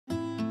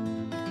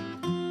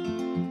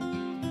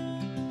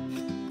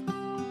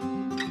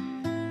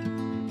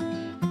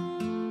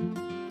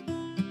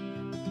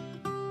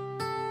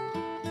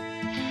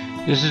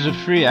This is a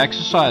free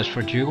exercise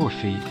for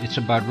geography. It's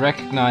about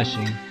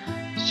recognizing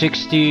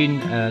 16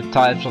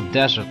 types of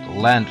desert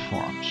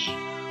landforms.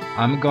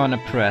 I'm gonna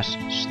press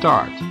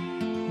start.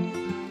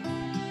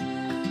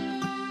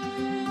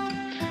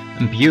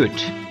 A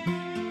butte,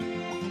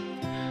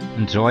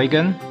 a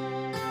zeugen,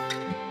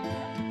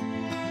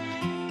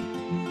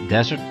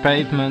 desert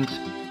pavement,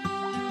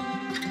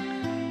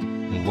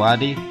 a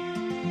wadi,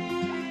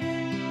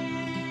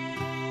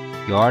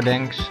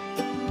 yardangs,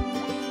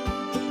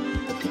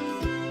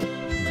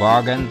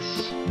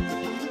 barchans,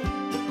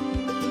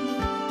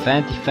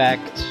 fancy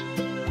facts,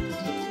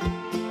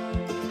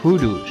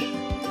 hoodoos,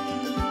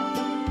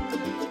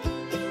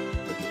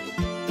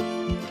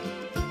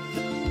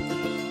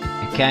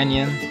 a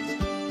canyon,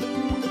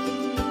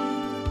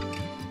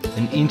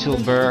 an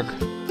Inselberg,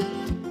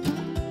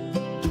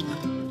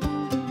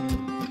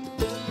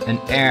 an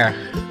air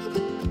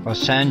or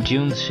sand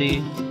dune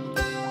sea,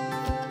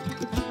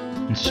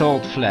 a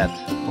salt flat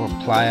or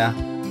playa,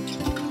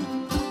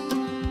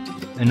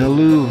 an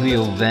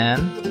alluvial van,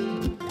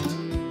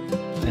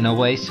 an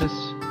Oasis,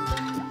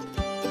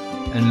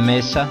 a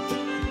mesa,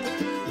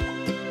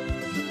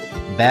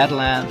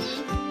 Badlands.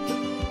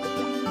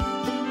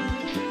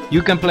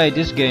 You can play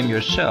this game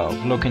yourself.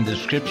 Look in the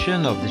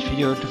description of this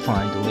video to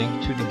find the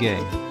link to the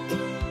game.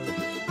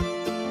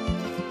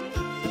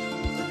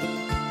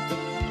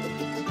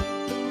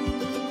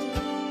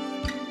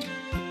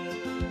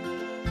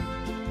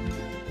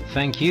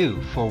 Thank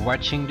you for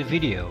watching the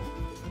video.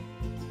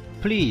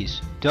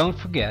 Please don't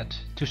forget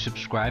to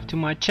subscribe to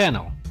my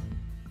channel.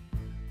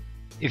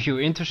 If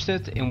you're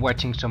interested in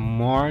watching some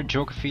more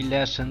geography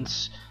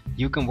lessons,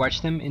 you can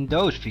watch them in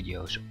those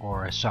videos,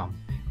 or some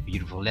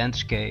beautiful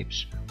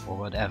landscapes or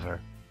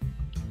whatever.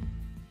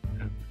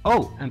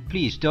 Oh, and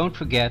please don't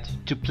forget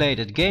to play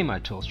that game I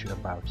told you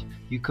about.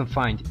 You can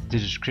find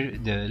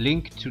the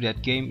link to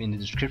that game in the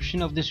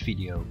description of this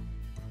video.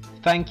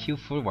 Thank you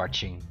for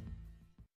watching.